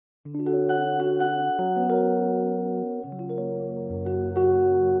Hello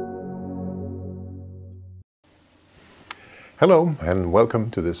and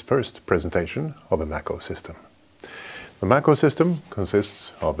welcome to this first presentation of a Mako system. The Mako system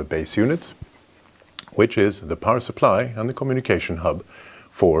consists of a base unit, which is the power supply and the communication hub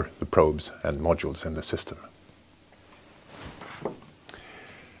for the probes and modules in the system.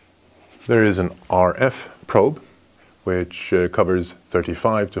 There is an RF probe, which covers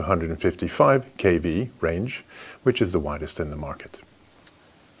 35 to 155 kV range, which is the widest in the market.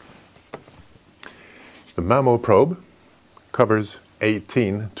 The Mamo probe covers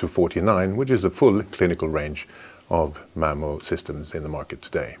 18 to 49, which is a full clinical range of Mamo systems in the market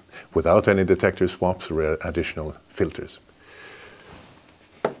today, without any detector swaps or additional filters.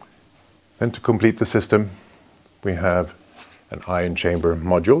 And to complete the system, we have an ion chamber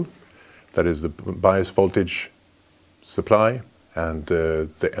module, that is the bias voltage supply and the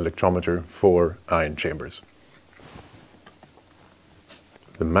electrometer for ion chambers.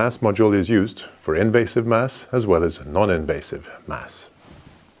 The mass module is used for invasive mass as well as non-invasive mass.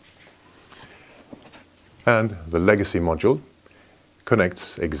 And the legacy module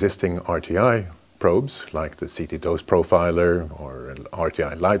connects existing RTI probes like the CT dose profiler or an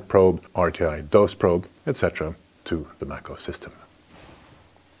RTI light probe, RTI dose probe, etc. to the Mako system.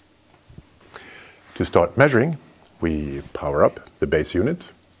 To start measuring, we power up the base unit,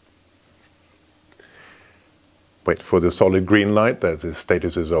 wait for the solid green light that the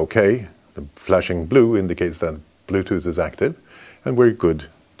status is okay. The flashing blue indicates that Bluetooth is active, and we're good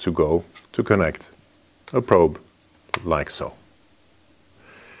to go to connect a probe like so.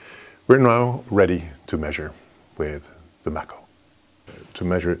 We're now ready to measure with the Mako. To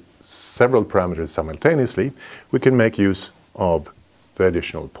measure several parameters simultaneously, we can make use of the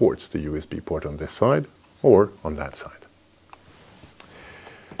additional ports, the USB port on this side or on that side,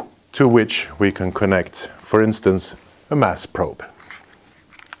 to which we can connect, for instance, a mass probe.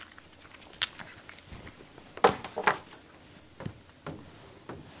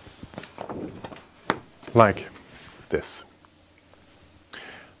 Like this.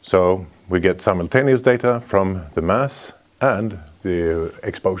 So we get simultaneous data from the mass and the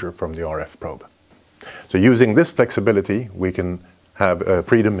exposure from the RF probe. So using this flexibility, we can have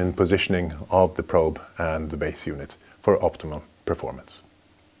freedom in positioning of the probe and the base unit for optimal performance.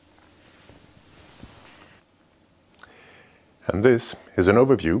 And this is an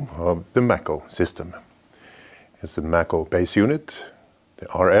overview of the Mako system. It's the Mako base unit, the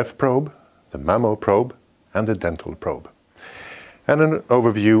RF probe, the Mamo probe, and the dental probe. And an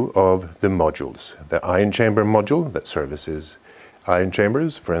overview of the modules. The ion chamber module that services ion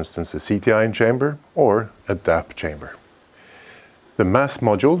chambers, for instance, a CT ion chamber or a DAP chamber. The mass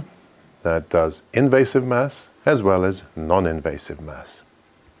module that does invasive mass as well as non-invasive mass.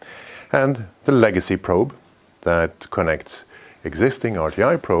 And the legacy probe that connects existing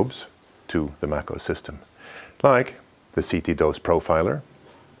RTI probes to the Mako system, like the CT dose profiler,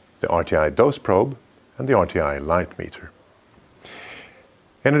 the RTI dose probe, and the RTI light meter.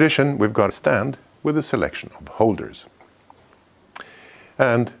 In addition, we've got a stand with a selection of holders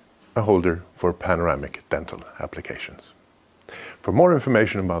and a holder for panoramic dental applications. For more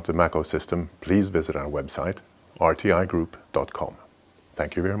information about the Mako system, please visit our website, rtigroup.com.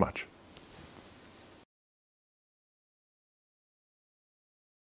 Thank you very much.